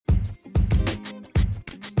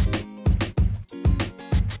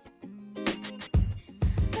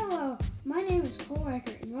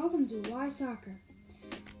welcome to Why Soccer.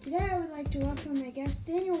 Today I would like to welcome my guest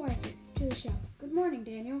Daniel Weichert to the show. Good morning,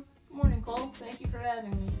 Daniel. Good morning, Cole. Thank you for having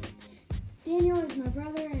me. Daniel is my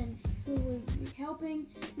brother and who will be helping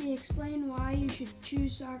me explain why you should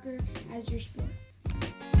choose soccer as your sport.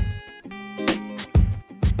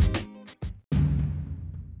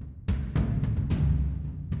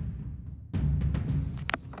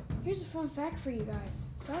 Here's a fun fact for you guys.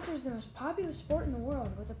 Soccer is the most popular sport in the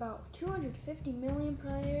world with about 250 million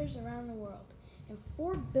players around the world and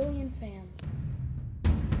 4 billion fans.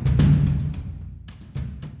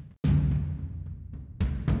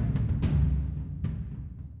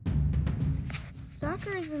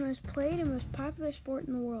 Soccer is the most played and most popular sport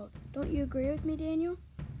in the world. Don't you agree with me, Daniel?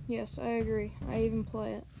 Yes, I agree. I even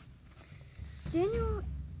play it. Daniel,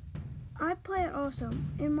 I play it also.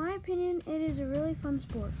 In my opinion, it is a really fun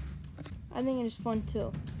sport. I think it is fun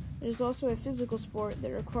too. It is also a physical sport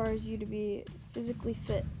that requires you to be physically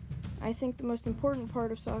fit. I think the most important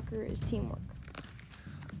part of soccer is teamwork.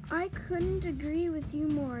 I couldn't agree with you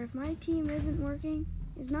more. If my team is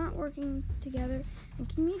not working together and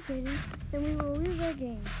communicating, then we will lose our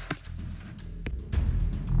game.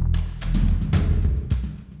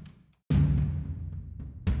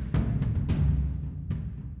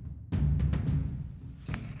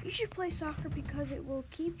 You should play soccer because it will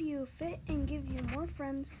keep you fit and give you more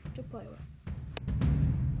friends to play with.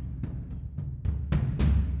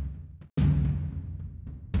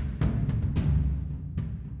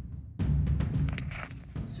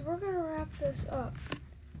 So we're going to wrap this up.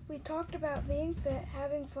 We talked about being fit,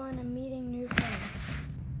 having fun, and meeting new friends.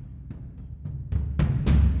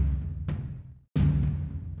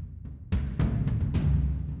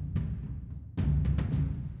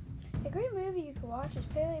 A great movie you can watch is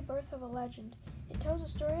Pele: Birth of a Legend. It tells a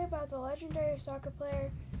story about the legendary soccer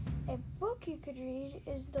player. A book you could read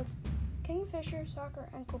is the Kingfisher Soccer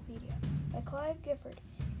Encyclopedia by Clive Gifford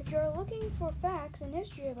if you are looking for facts and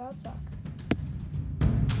history about soccer.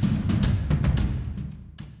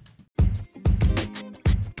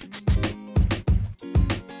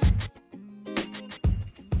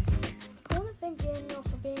 I want to thank Daniel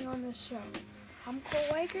for being on this show. I'm Cole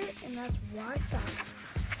Weichert, and that's Why Soccer.